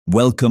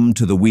Welcome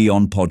to the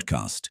WION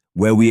podcast,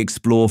 where we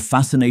explore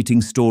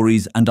fascinating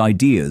stories and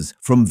ideas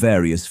from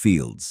various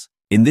fields.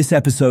 In this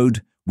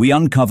episode, we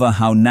uncover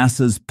how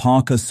NASA's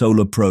Parker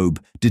Solar Probe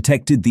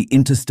detected the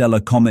interstellar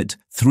comet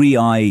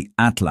 3I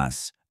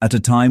Atlas at a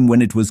time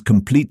when it was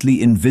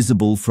completely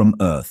invisible from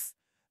Earth.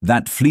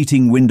 That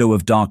fleeting window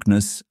of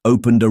darkness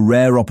opened a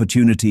rare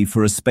opportunity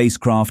for a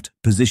spacecraft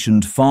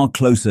positioned far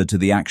closer to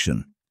the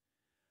action.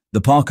 The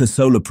Parker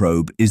Solar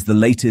Probe is the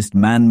latest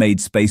man-made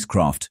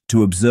spacecraft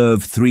to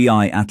observe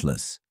 3I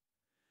Atlas.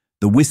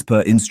 The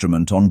WISPR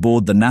instrument on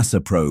board the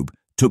NASA probe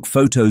took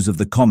photos of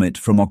the comet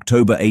from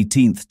October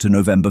 18th to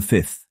November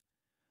 5th.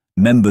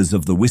 Members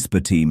of the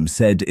WISPR team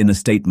said in a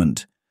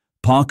statement,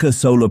 "Parker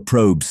Solar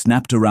Probe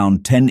snapped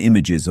around 10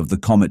 images of the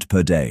comet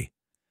per day."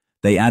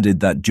 They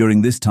added that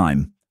during this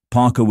time,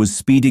 Parker was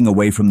speeding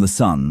away from the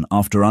Sun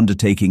after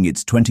undertaking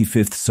its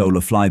 25th solar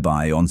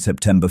flyby on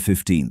September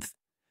 15th.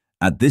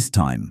 At this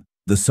time,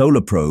 the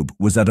solar probe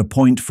was at a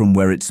point from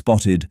where it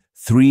spotted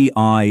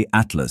 3I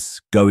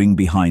Atlas going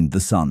behind the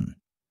Sun.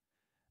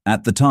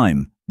 At the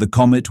time, the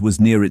comet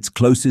was near its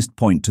closest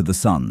point to the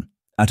Sun,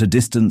 at a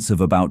distance of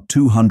about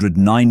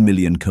 209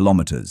 million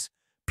kilometers,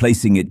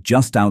 placing it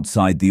just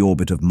outside the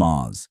orbit of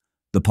Mars,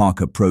 the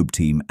Parker probe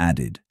team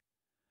added.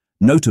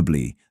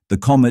 Notably, the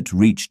comet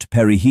reached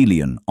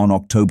perihelion on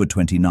October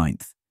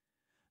 29th.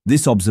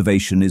 This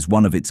observation is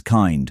one of its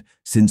kind,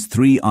 since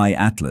 3I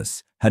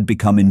Atlas had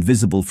become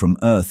invisible from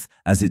Earth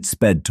as it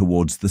sped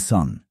towards the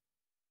Sun.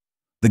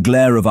 The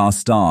glare of our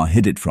star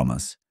hid it from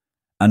us,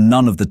 and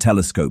none of the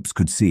telescopes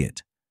could see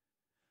it.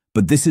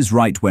 But this is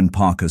right when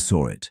Parker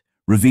saw it,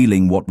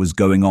 revealing what was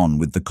going on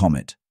with the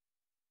comet.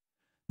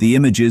 The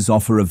images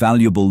offer a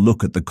valuable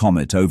look at the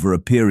comet over a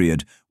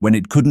period when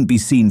it couldn't be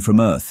seen from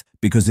Earth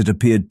because it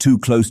appeared too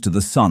close to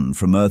the Sun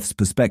from Earth's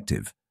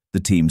perspective, the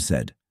team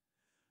said.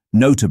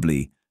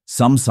 Notably,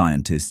 some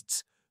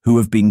scientists, who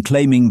have been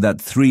claiming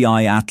that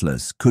 3I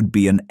Atlas could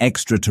be an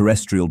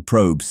extraterrestrial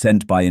probe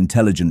sent by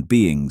intelligent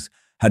beings,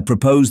 had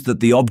proposed that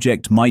the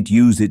object might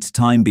use its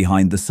time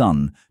behind the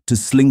Sun to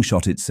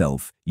slingshot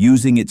itself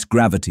using its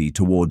gravity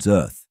towards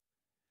Earth.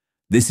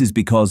 This is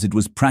because it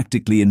was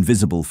practically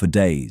invisible for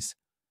days.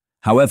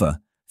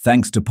 However,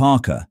 thanks to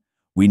Parker,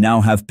 we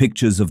now have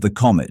pictures of the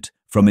comet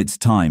from its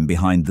time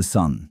behind the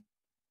Sun.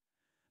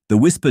 The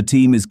WISPR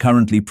team is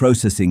currently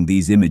processing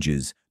these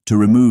images to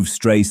remove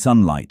stray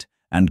sunlight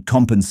and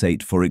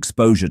compensate for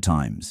exposure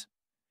times.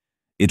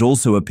 It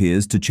also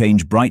appears to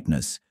change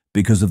brightness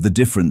because of the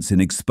difference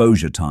in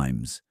exposure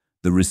times,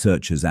 the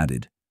researchers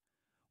added.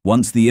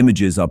 Once the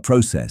images are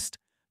processed,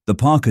 the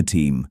Parker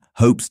team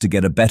hopes to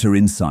get a better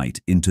insight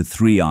into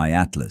 3I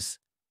Atlas.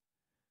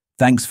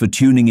 Thanks for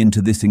tuning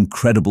into this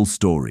incredible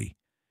story.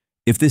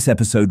 If this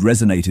episode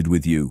resonated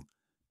with you,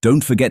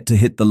 don't forget to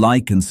hit the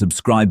like and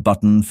subscribe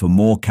button for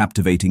more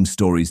captivating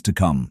stories to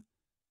come.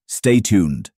 Stay tuned.